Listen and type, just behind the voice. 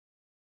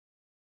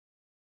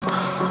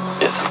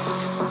Yes.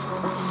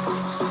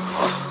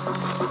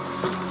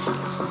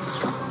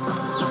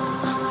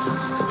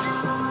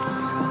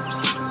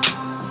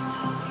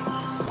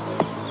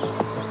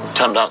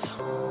 Thandaza.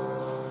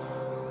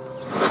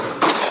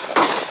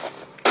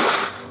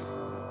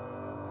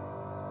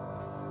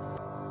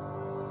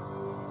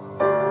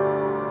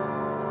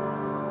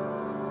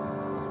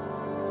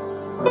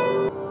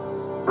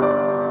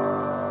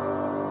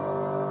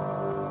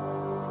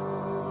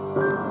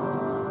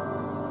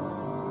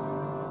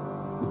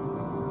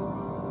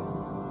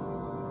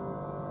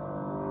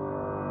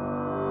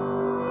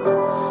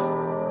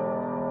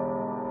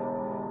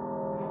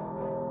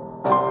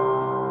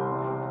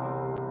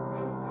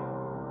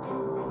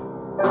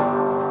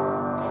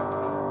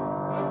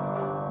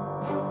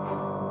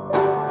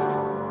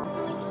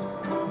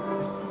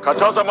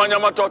 Khathaza amanye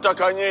amadoda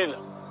akhanyile.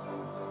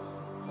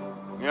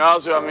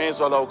 Ngiyazi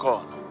uyamiswa la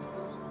ukhona.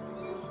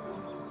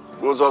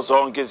 Kuzo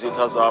zonke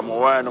izitha zami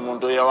wena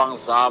umuntu uye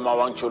wangizama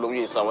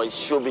wangijulukisa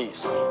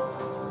wayishubisa.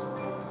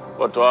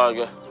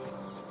 Kodwa-ke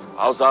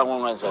awuzange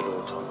ungenze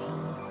lutho.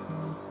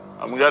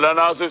 Amukela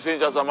naso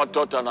isintsha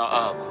samadodana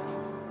akho.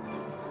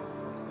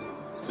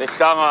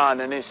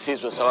 Nihlangane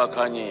nesizwe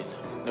sakakhanyile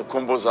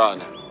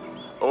nikhumbuzane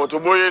ukuthi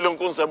ubuyile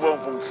uNkunzi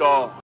ebomvu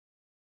mhlongo.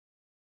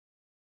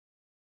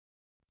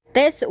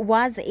 This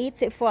was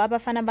it for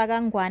Abafana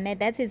Ngwane.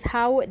 That is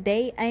how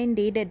they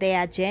ended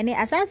their journey.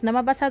 Asazi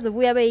noma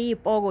basazobuya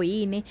beyipoko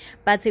yini,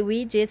 but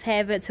we just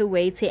have to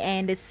wait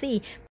and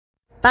see.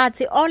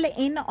 But all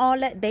in all,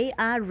 they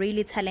are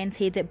really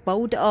talented,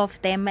 both of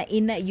them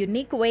in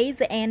unique ways,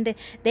 and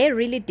they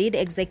really did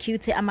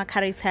execute ama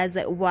characters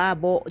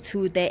wabo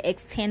to the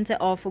extent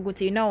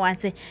of, you know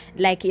what,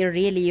 like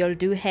really you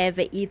do have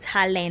a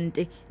talent,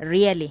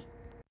 really.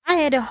 I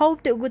had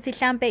hoped ukuthi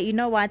mhlambe, you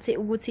know what,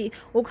 ukuthi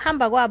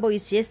ukuhamba kwabo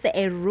is just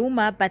a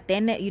rumor, but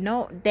then, you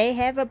know, they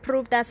have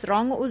proved us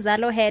wrong.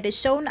 Uzalo had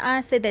shown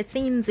us the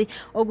scenes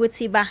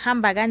ukuthi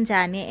bahamba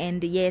kanjani,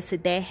 and yes,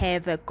 they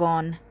have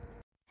gone.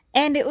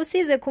 And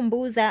Usizwe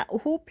Kumbuza,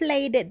 who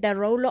played the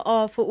role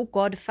of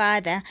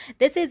Godfather,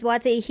 this is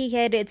what he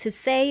had to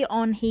say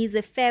on his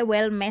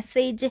farewell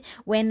message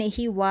when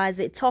he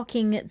was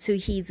talking to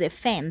his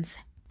fans.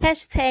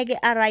 Hashtag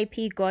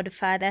RIP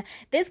Godfather.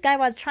 This guy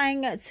was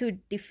trying to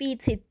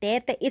defeat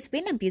death. It's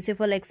been a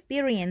beautiful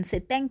experience.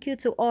 Thank you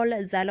to all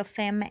Uzalo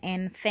fam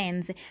and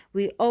fans.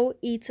 We owe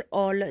it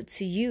all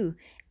to you.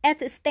 At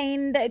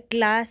Stained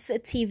Glass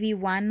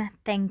TV1,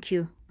 thank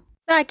you.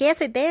 So I guess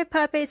their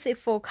purpose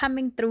for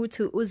coming through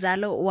to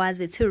Uzalo was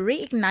to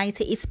reignite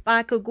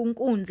ispark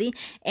Nkunzi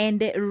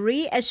and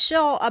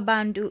reassure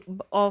abantu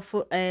of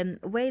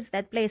where's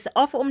that place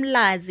of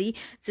Umlazi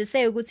to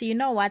say, you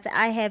know what,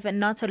 I have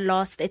not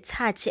lost a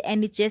touch,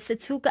 and it just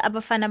took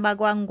Abafana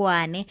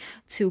Ngwane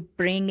to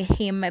bring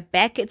him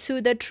back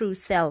to the true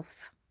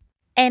self.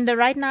 And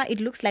right now it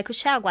looks like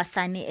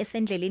ushagwasani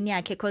esendleleni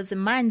yakhe, because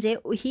manje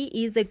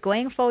he is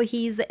going for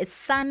his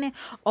son,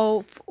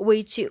 of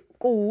which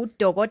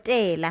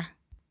Dogotela.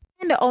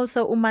 And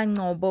also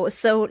Umangcobo.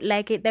 So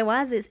like there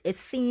was a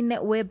scene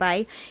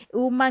whereby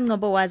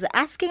Umangcobo was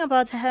asking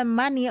about her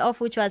money, of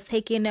which was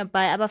taken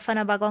by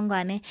Abafana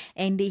Ngwane,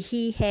 and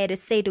he had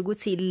said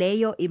ukuthi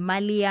leyo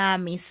imali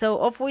yami. So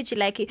of which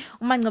like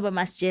Umangcobo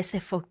must just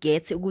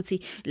forget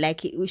ukuthi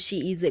like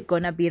she is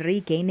gonna be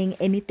regaining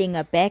anything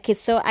back.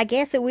 So I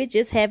guess we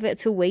just have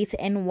to wait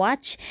and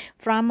watch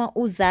from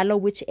Uzalo,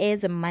 which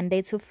is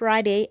Monday to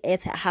Friday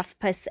at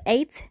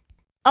 8:30.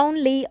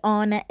 Only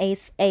on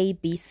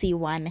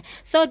SABC1.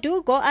 So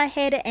do go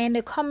ahead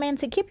and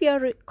comment. Keep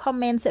your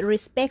comments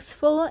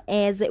respectful,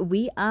 as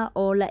we are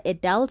all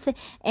adults.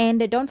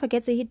 And don't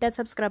forget to hit that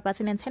subscribe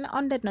button and turn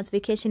on that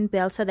notification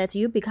bell so that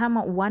you become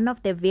one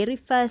of the very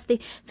first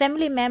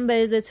family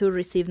members to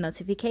receive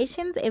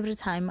notifications every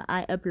time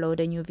I upload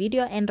a new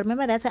video. And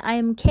remember that I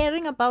am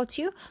caring about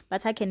you,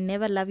 but I can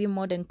never love you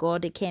more than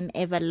God can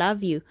ever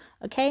love you.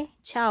 Okay,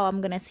 ciao.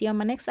 I'm gonna see you on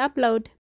my next upload.